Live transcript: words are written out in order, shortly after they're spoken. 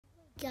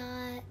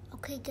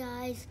Okay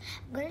guys,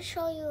 I'm gonna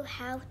show you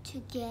how to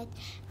get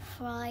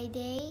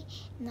Friday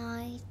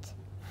Night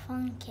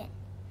Funkin'.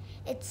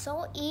 It's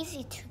so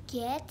easy to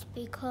get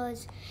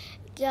because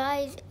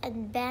guys,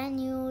 and bad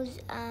news,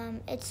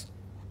 it's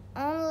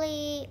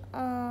only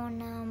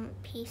on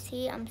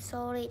PC. I'm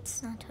sorry,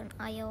 it's not on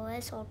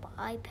iOS or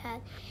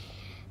iPad.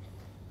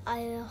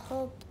 I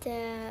hope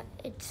that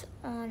it's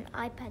on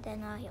iPad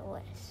and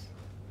iOS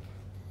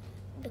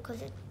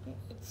because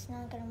it's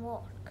not gonna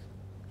work.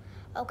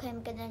 Okay,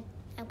 I'm gonna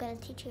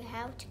teach you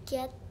how to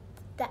get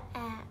the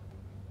app.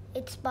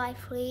 It's by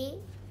free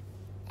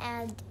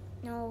and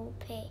no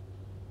pay.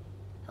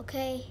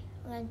 Okay,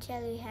 I'm gonna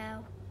tell you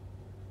how.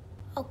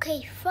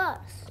 Okay,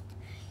 first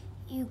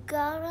you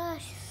gotta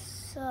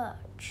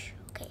search.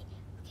 Okay,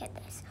 get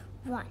this.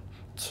 1,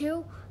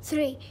 2,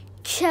 3,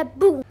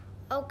 chaboom.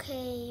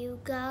 Okay, you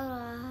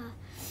gotta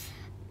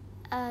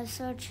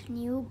search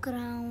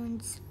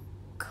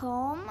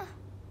newgrounds.com.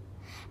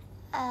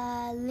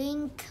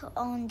 Link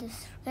on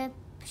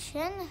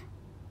description,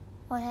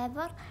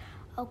 whatever.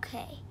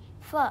 Okay,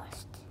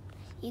 first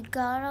you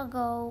gotta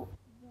go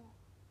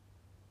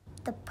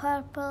the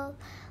purple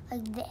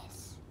like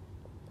this.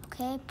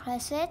 Okay,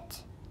 press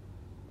it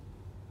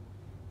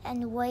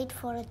and wait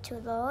for it to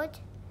load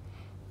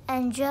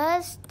and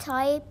just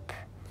type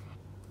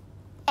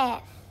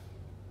F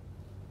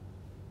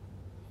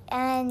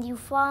and you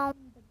found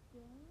the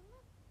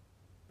game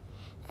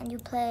and you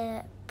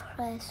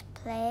press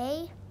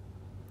play.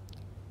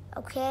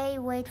 Okay,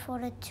 wait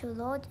for it to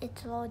load.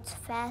 It loads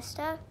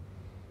faster.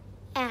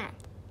 And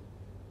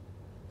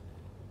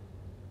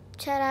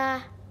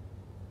ta-da!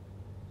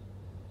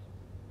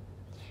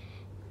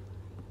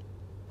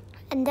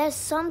 And there's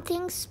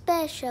something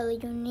special.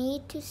 You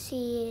need to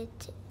see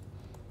it.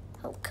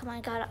 Oh, come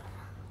on,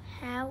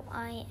 how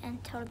I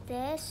enter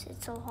this?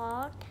 It's so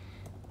hard.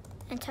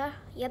 Enter.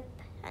 Yep,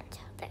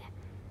 enter there.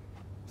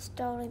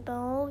 Story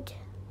mode.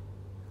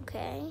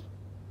 Okay.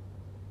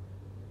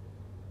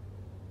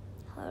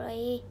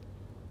 Hurry.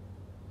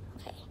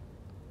 Okay.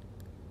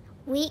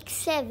 Week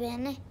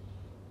 7.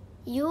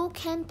 You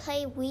can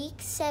play week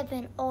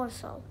 7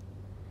 also.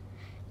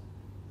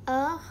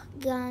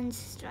 Guns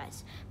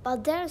stress.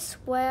 But there's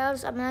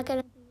swears. I'm not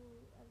gonna do a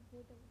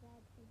bit of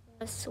that because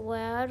there's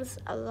swears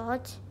a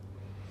lot.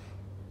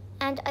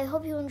 And I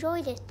hope you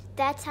enjoyed it.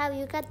 That's how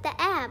you got the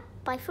app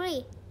by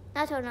free.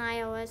 Not on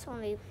iOS,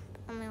 only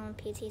on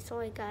PC.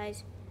 Sorry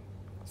guys.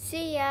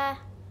 See ya.